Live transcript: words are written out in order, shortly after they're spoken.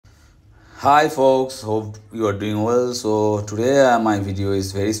Hi folks, hope you are doing well. So today my video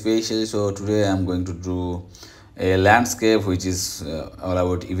is very special. So today I'm going to do a landscape which is all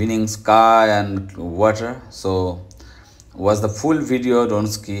about evening sky and water. So watch the full video, don't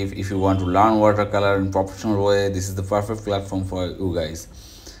skip. If you want to learn watercolor in professional way, this is the perfect platform for you guys.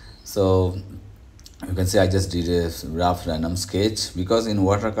 So you can see I just did a rough random sketch because in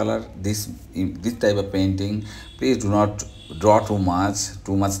watercolor this type of painting, please do not draw too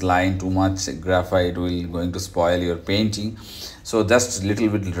much line, too much graphite will going to spoil your painting. So just little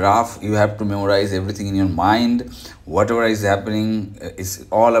bit rough. You have to memorize everything in your mind. Whatever is happening is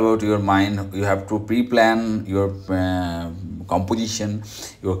all about your mind. You have to pre-plan your composition,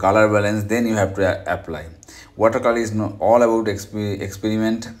 your color balance, then you have to apply. Watercolor is not all about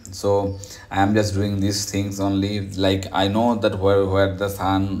experiment. So I am just doing these things only, like I know that where the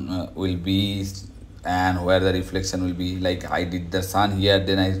sun will be and where the reflection will be. Like I did the sun here,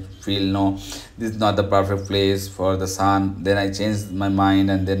 then I feel no, this is not the perfect place for the sun, then I changed my mind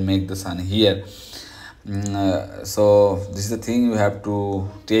and then make the sun here. So this is the thing you have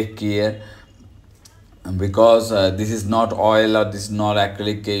to take care, because this is not oil or this is not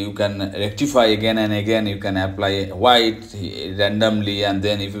acrylic. You can rectify again and again. You can apply white randomly, and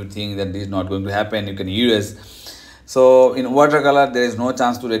then if you think that this is not going to happen, you can erase. So in watercolor there is no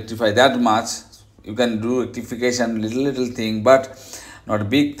chance to rectify that much. You can do rectification, little thing, but not a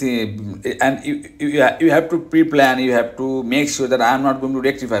big thing. And you have to pre-plan. You have to make sure that I am not going to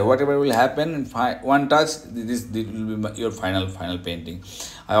rectify whatever will happen in one touch. This will be your final painting.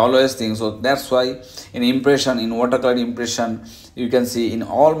 I always think so. That's why in impression, in watercolor impression, you can see in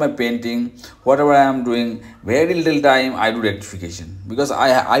all my painting, whatever I am doing, very little time I do rectification, because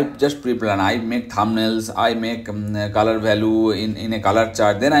I just pre-plan. I make thumbnails, I make color value in a color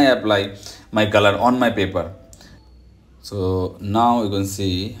chart, then I apply my color on my paper. So now you can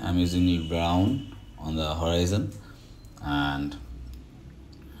see I'm using brown on the horizon, and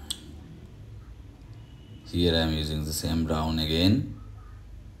here I'm using the same brown again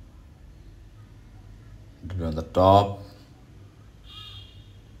on the top.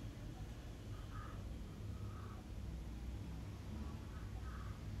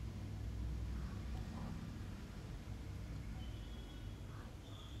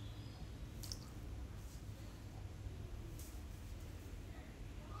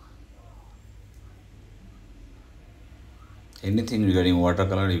 Anything regarding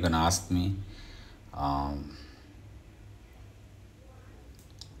watercolor you can ask me. um,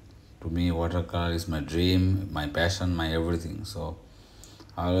 to me watercolor is my dream, my passion, my everything. So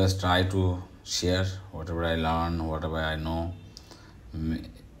I always try to share whatever I learn, whatever I know.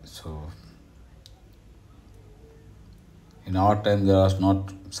 So in our time there was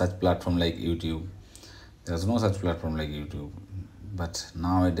not such platform like YouTube. There's no such platform like YouTube. But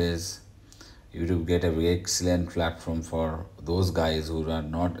nowadays YouTube get a very excellent platform for those guys who are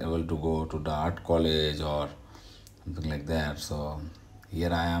not able to go to the art college or something like that. So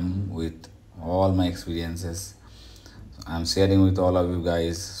here I am with all my experiences. I'm sharing with all of you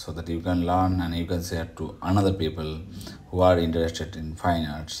guys so that you can learn and you can share to another people who are interested in fine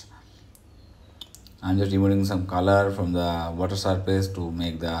arts. I'm just removing some color from the water surface to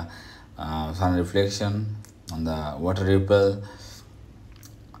make the sun reflection on the water ripple.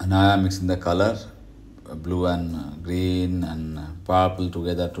 And now I'm mixing the color blue and green and purple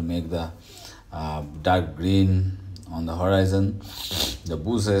together to make the dark green on the horizon, the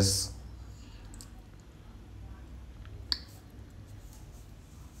bushes.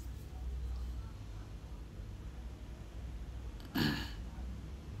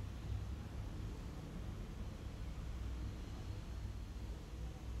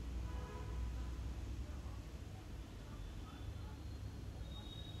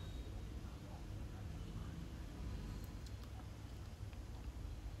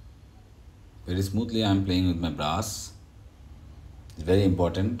 Very smoothly I'm playing with my brass. It's very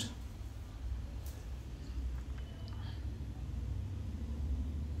important.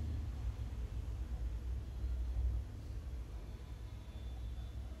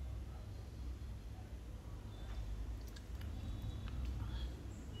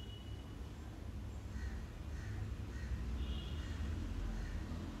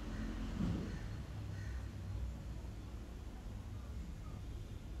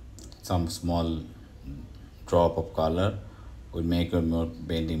 Some small drop of color will make your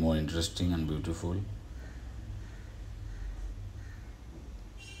painting more interesting and beautiful.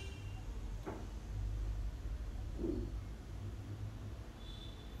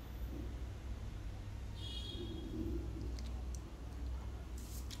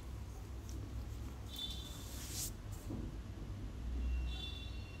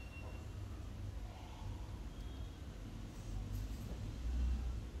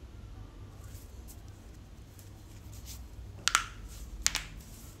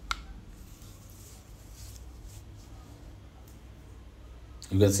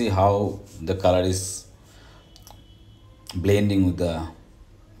 You can see how the color is blending with the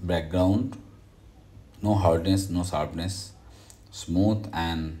background. No hardness, no sharpness, smooth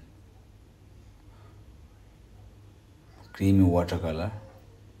and creamy watercolor.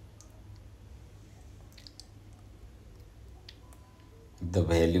 The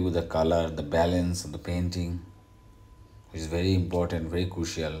value, the color, the balance of the painting is very important, very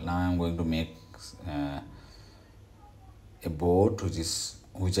crucial. Now I am going to make a boat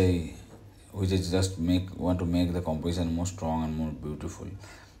which I just want to make the composition more strong and more beautiful.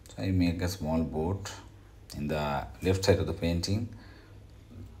 So I make a small boat in the left side of the painting.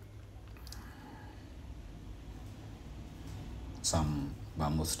 Some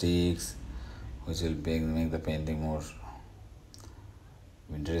bamboo sticks which will make the painting more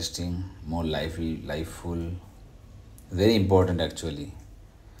interesting, more liveful. Very important actually.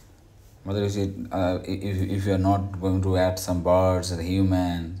 Whether if you are not going to add some birds or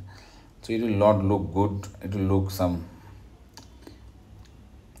humans, so it will not look good. It will look some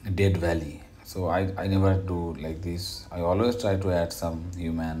dead valley. So I never do like this. I always try to add some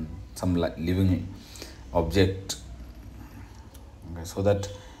human, some living object, okay, so that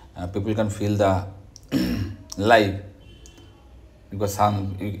people can feel the life, because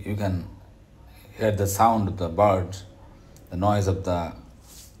you can hear the sound of the birds, the noise of the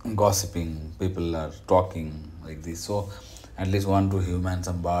gossiping, people are talking like this. So at least one, two humans,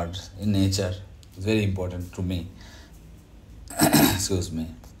 some birds in nature is very important to me. Excuse me.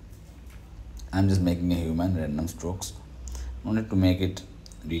 I'm just making a human random strokes. No need to make it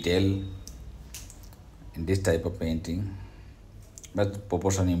detail in this type of painting, but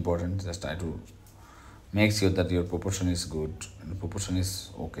proportion important. Just try to make sure that your proportion is good and proportion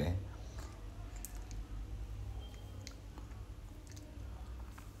is okay.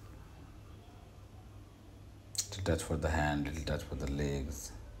 Little touch for the hand, little touch for the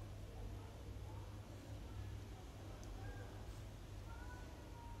legs.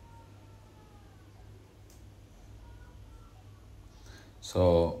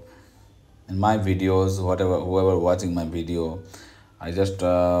 So in my videos, whoever watching my video, I just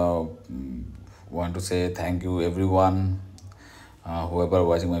want to say thank you everyone, whoever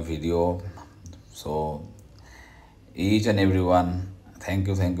watching my video. So each and everyone, thank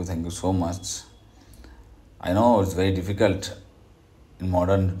you so much. I know it's very difficult in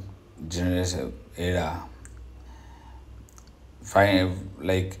modern generation era, find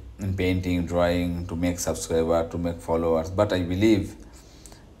like in painting, drawing, to make subscriber, to make followers, but I believe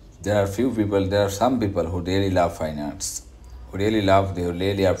there are some people who really love fine arts, they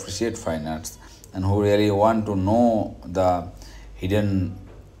really appreciate fine arts, and who really want to know the hidden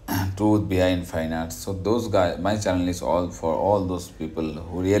truth behind fine arts. So those guys, my channel is all for all those people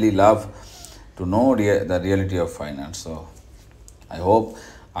who really love to know the reality of fine arts. So I hope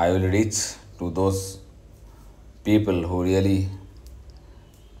I will reach to those people who really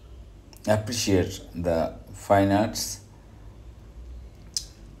appreciate the fine arts.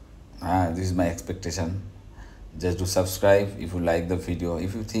 This is my expectation. Just do subscribe if you like the video,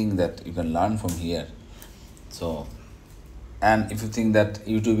 if you think that you can learn from here. So, and if you think that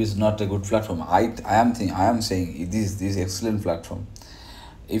YouTube is not a good platform, I am saying this excellent platform.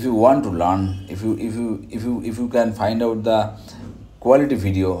 If you want to learn, if you can find out the quality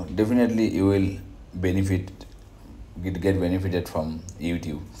video, definitely you will get benefited from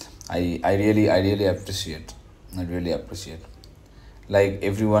YouTube. I really appreciate. I really appreciate. Like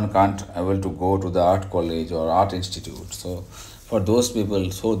everyone can't able to go to the art college or art institute. So for those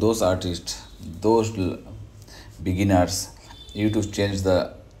people, so those artists, those beginners, you to change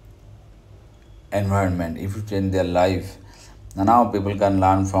the environment, if you change their life, now people can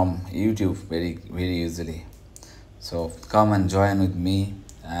learn from YouTube very easily. So come and join with me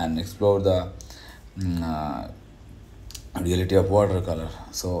and explore the reality of watercolor.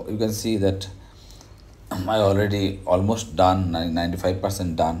 So you can see that I already almost done,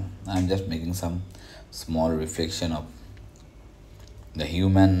 95% done. I'm just making some small reflection of the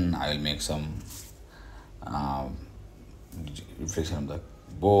human. I will make some uh, reflection of the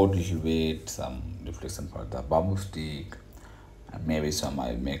board little bit, some reflection for the bamboo stick, and maybe some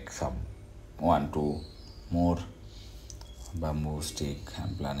I'll make some 1, 2 more bamboo stick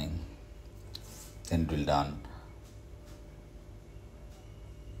I'm planning. Then it will done.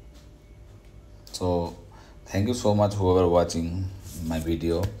 So thank you so much whoever watching my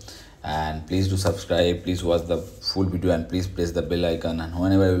video, and please do subscribe, please watch the full video, and please press the bell icon, and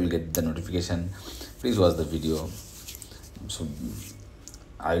whenever you will get the notification, please watch the video. So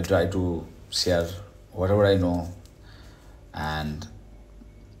I will try to share whatever I know, and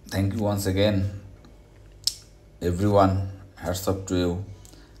thank you once again everyone. Hats up to you.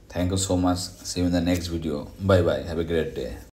 Thank you so much. See you in the next video. Bye bye. Have a great day.